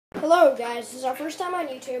Hello guys, this is our first time on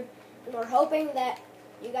YouTube, and we're hoping that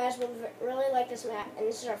you guys will really like this map, and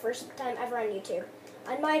this is our first time ever on YouTube,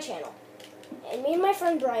 on my channel. And me and my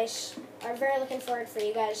friend Bryce are very looking forward for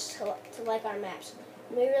you guys to like our maps.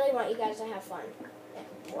 And we really want you guys to have fun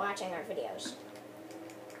watching our videos.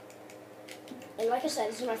 And like I said,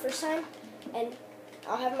 this is my first time, and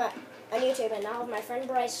I'll have my on YouTube, and I'll have my friend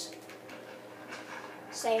Bryce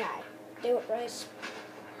say hi. Do it, Bryce.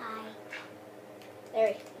 Hi.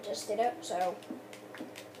 There, he just did it. So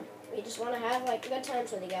we just want to have good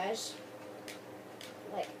times with you guys.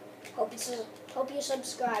 Hope you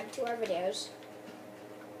subscribe to our videos,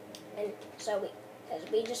 and so because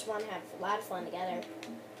we just want to have a lot of fun together,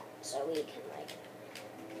 so we can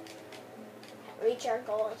reach our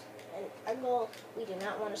goals. And our goal, we do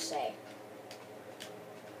not want to say.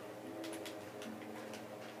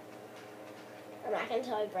 I'm not going to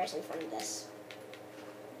tell you Bryce in front of this.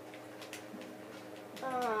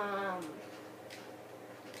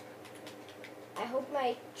 I hope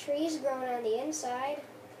my tree's growing on the inside.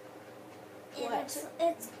 What?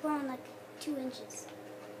 It's grown like 2 inches.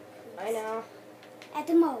 I know. At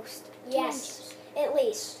the most. Yes, at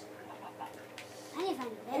least. I need to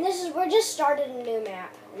find a And we're just started a new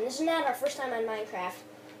map. And this is not our first time on Minecraft.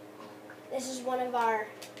 This is one of our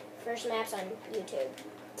first maps on YouTube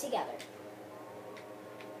together.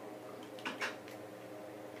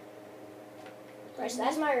 Right, so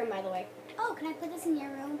that's my room, by the way. Oh, can I put this in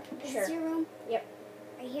your room? Is Sure. this your room? Yep.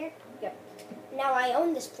 Right here? Yep. Now I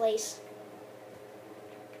own this place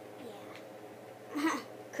Yeah.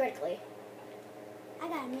 critically. I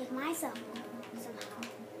gotta make myself one somehow.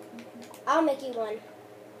 I'll make you one.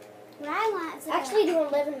 What I want is Actually, do you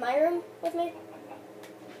want to live in my room with me?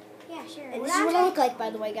 yeah, sure. And this is what I look like,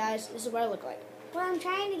 by the way, guys. This is what I look like. What I'm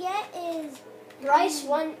trying to get is Bryce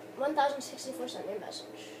 1064 sent me a message.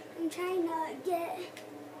 I'm trying to get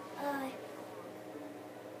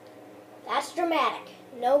That's dramatic.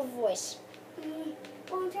 No voice.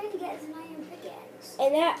 what I'm trying to get is an iron pickaxe.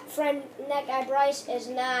 And that guy Bryce is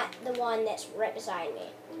not the one that's right beside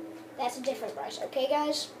me. That's a different Bryce. Okay,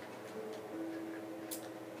 guys?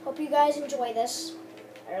 Hope you guys enjoy this.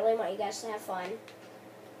 I really want you guys to have fun.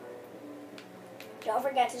 Don't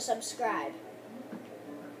forget to subscribe.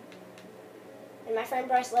 And my friend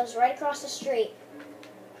Bryce lives right across the street.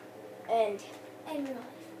 And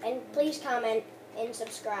please comment and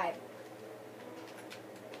subscribe.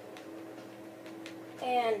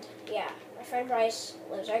 And yeah, my friend Bryce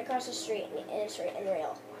lives right across the street, and it's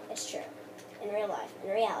real. It's true. In real life, in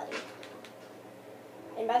reality.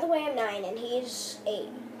 And by the way, I'm 9 and he's 8.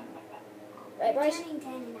 Right, Bryce? I'm turning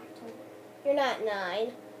 10 in October. You're not 9.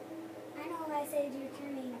 I know I said you're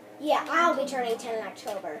turning. Yeah, I'll be turning 10 in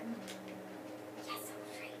October. Yes, I'm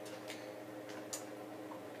right.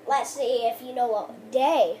 Let's see if you know what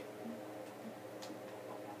day.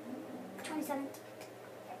 27th.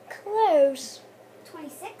 Close.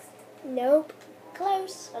 26th? Nope.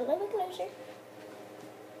 Close. A little bit closer.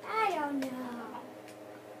 I don't know.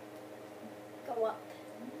 Go up.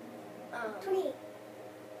 28.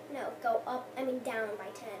 No, go up, down by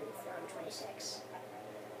 10 from 26.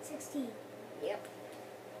 16. Yep.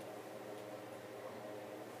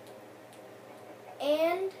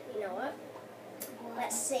 And, you know what?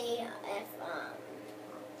 Let's see if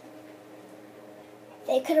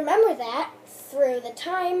they could remember that through the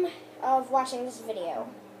time of watching this video.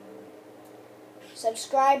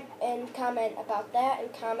 Subscribe and comment about that,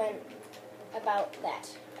 and comment about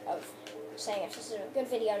that, of saying if this is a good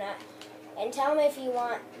video or not. And tell me if you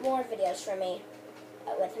want more videos from me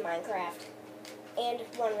with Minecraft, and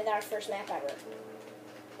one with our first map ever.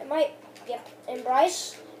 It might, yep. And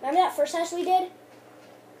Bryce, remember that first house we did?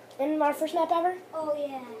 In our first map ever? Oh,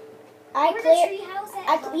 yeah. I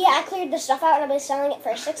cleared the stuff out, and I've been selling it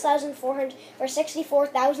for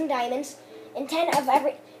 64,000 diamonds, and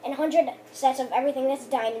 100 sets of everything that's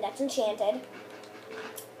diamond that's enchanted,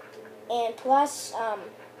 and plus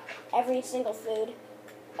every single food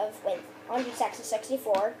with 100 stacks of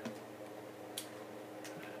 64,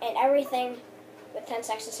 and everything with 10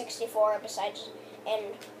 stacks of 64 besides,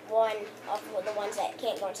 and one of the ones that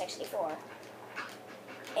can't go in 64.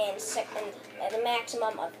 And the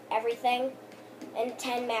maximum of everything, and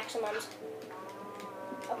 10 maximums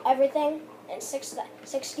of everything, and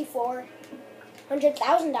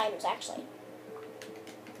 6,400,000 diamonds, actually.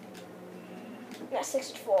 Not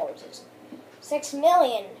 64, it's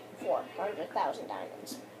 6,400,000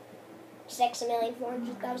 diamonds.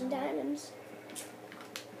 6,400,000 diamonds.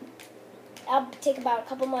 I'll take about a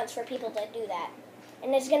couple months for people to do that.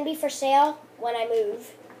 And it's going to be for sale when I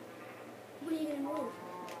move. When are you going to move?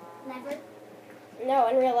 Never? No,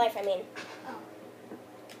 in real life, I mean. Oh.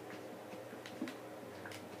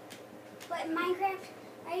 But in Minecraft,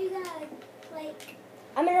 are you gonna like?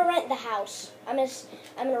 I'm gonna rent the house. I'm gonna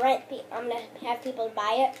have people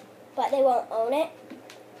buy it, but they won't own it.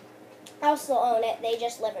 I'll still own it. They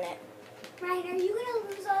just live in it. Ryan, are you gonna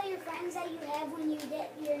lose all your friends that you have when you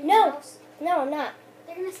get your new No. house? No, I'm not.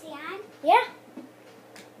 They're gonna stay on? Yeah.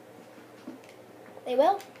 They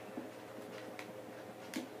will.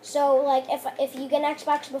 So, like, if you get an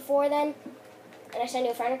Xbox before then, and I send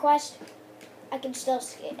you a friend request, I can still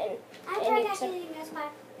skip. I'm probably not getting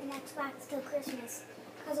an Xbox till Christmas.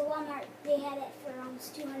 Because at Walmart, they had it for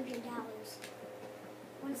almost $200.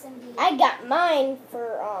 $178. I got mine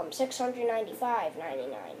for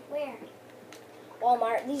 $695.99. Where?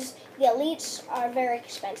 Walmart. The Elites are very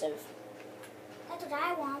expensive. That's what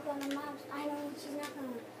I want, but my mom, I know she's not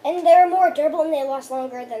going to. And they're more durable and they last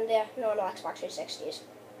longer than the normal Xbox 360s.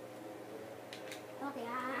 Okay,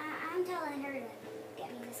 I'm telling her to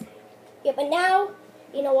get me this kind. Yeah, but now,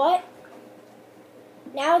 you know what?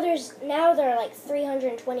 Now they're like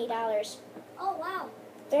 $320. Oh, wow.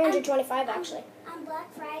 $325 actually. On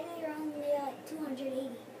Black Friday, they're only like $280.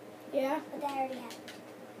 Yeah. But that already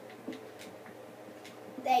happened.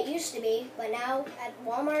 They used to be, but now at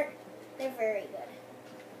Walmart, they're very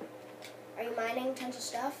good. Are you mining tons of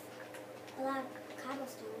stuff? A lot of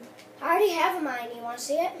cobblestone. I already have a mine. You want to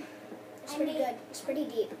see it? It's I pretty made- good. It's pretty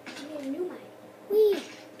deep. I made a new mine. Whee!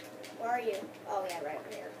 Where are you? Oh, yeah, right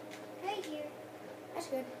over here. Right here. That's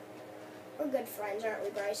good. We're good friends, aren't we,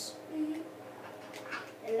 Bryce? Mm-hmm.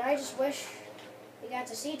 And I just wish we got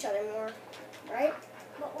to see each other more, right?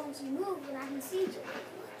 But once you move, we're not going to see each other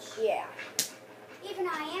much. Yeah. Even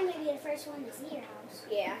though I am going to be the first one to see your house.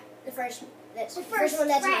 Yeah. The first The first first one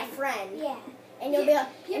that's my friend. friend. Yeah. And you'll be like,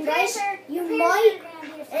 Your and parents Bryce, are, you your might, parents are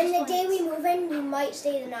gonna be the first and the ones. day we move in, you might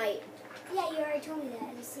stay the night. Yeah, you already told me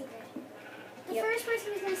that as a secret. The Yep. first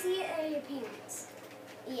person who's going to see it are your parents.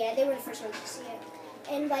 Yeah, they were the first ones to see it.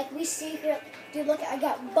 And like we secret, dude, look, I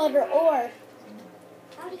got butter ore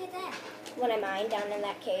How'd you get that? when I mined down in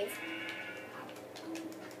that cave.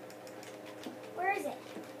 Where is it?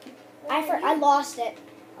 I lost it.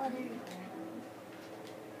 Oh, there you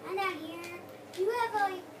go. I'm down here. Do you have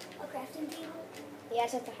like a crafting table? Yeah,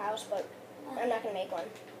 it's at the house, but I'm not gonna make one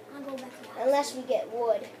I'll go back to the house. unless we get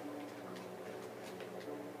wood.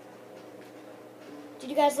 Did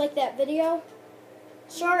you guys like that video?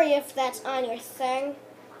 Sorry if that's on your thing.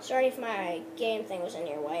 Sorry if my game thing was in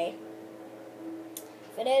your way.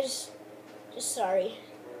 If it is, just sorry.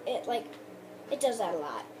 It does that a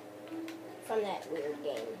lot from that weird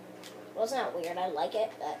game. Well, it's not weird. I like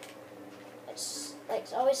it, but it's like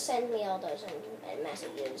it always send me all those and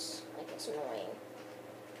messages. Like it's annoying.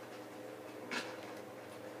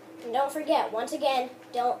 And don't forget, once again,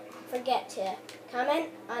 don't forget to comment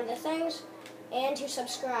on the things and to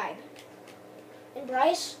subscribe. And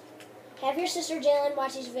Bryce, have your sister Jalen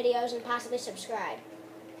watch these videos and possibly subscribe.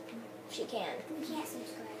 If she can. We can't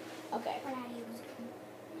subscribe. Okay. We're not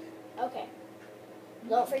able to. Okay.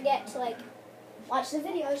 Don't forget to watch the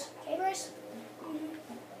videos. Hey Bryce.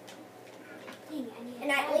 Dang it, I need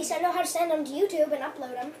And at least I know how to send them to YouTube and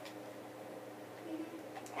upload them.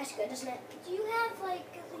 That's good, isn't it? Do you have like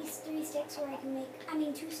at least 3 sticks where I can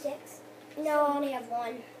make, 2 sticks? No, I only have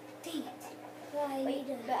one. Dang it. Well, I Wait, need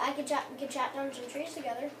to, but we could chop down some trees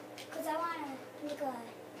together. because I want to make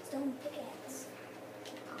a stone pickaxe.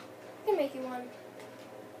 I can make you one.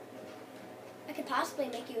 I could possibly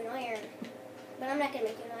make you an iron. But I'm not going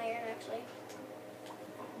to make you an iron, actually.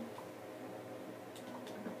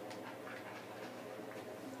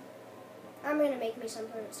 I'm going to make me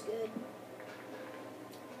something that's good.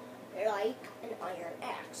 Like an iron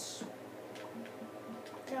axe.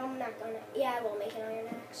 No, I'm not going to. Yeah, I will make an iron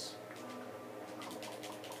axe.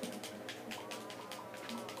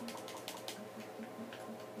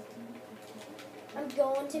 I'm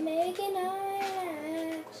going to make an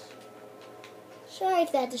iron axe. Sorry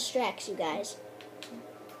if that distracts you guys.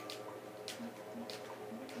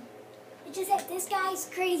 It's just that this guy's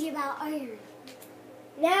crazy about iron.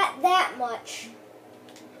 Not that much.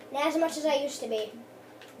 Not as much as I used to be.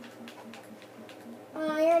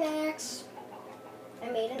 Iron axe. I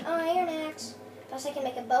made an iron axe. Plus I can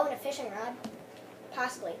make a bow and a fishing rod.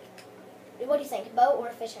 Possibly. What do you think, a bow or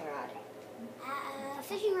a fishing rod? A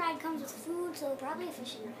fishing rod comes with food, so probably a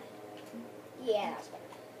fishing rod. Yeah, that's better.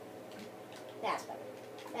 That's better.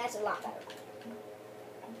 That's a lot better.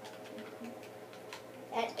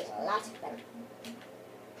 That is a lot better.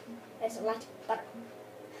 That's a lot better.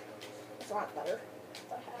 That's a lot better.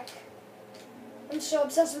 What the heck? I'm so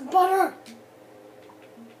obsessed with butter.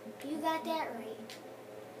 You got that right.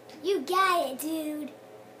 You got it, dude.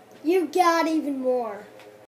 You got even more.